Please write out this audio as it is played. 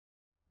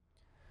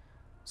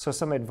So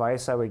some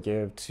advice I would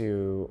give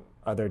to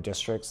other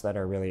districts that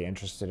are really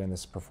interested in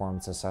this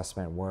performance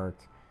assessment work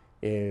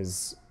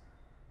is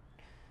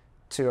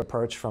to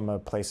approach from a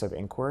place of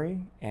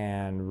inquiry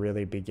and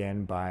really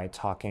begin by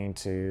talking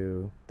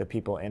to the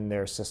people in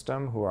their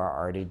system who are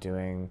already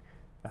doing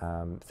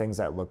things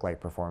that look like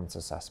performance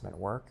assessment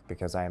work,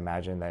 because I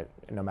imagine that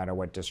no matter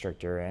what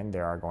district you're in,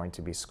 there are going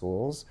to be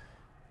schools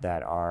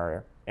that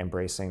are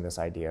embracing this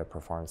idea of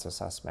performance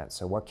assessment.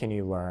 So what can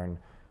you learn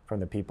from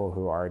the people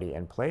who are already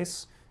in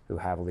place, who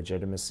have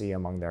legitimacy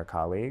among their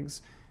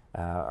colleagues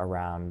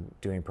around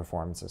doing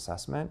performance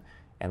assessment,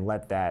 and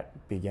let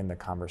that begin the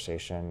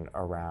conversation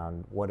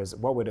around what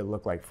would it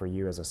look like for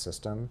you as a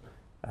system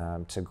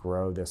to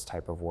grow this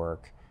type of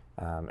work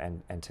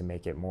and to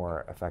make it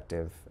more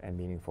effective and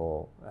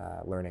meaningful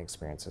learning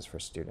experiences for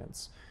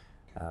students.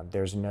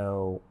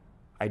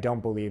 I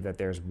don't believe that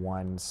there's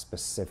one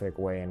specific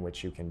way in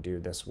which you can do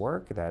this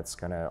work that's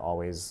going to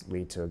always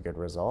lead to a good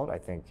result. I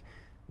think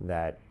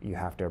that you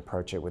have to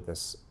approach it with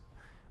this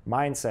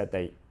mindset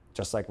that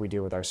just like we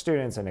do with our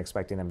students and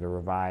expecting them to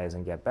revise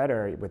and get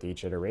better with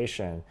each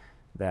iteration,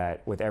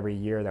 that with every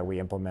year that we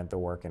implement the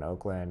work in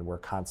Oakland, we're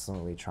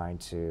constantly trying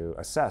to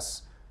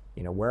assess,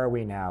 where are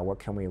we now? What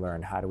can we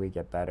learn? How do we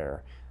get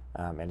better?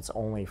 And it's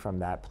only from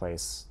that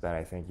place that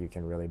I think you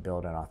can really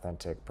build an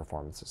authentic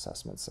performance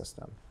assessment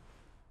system.